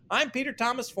Kinchin. I'm Peter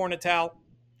Thomas Fornatale.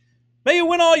 May you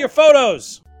win all your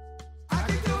photos.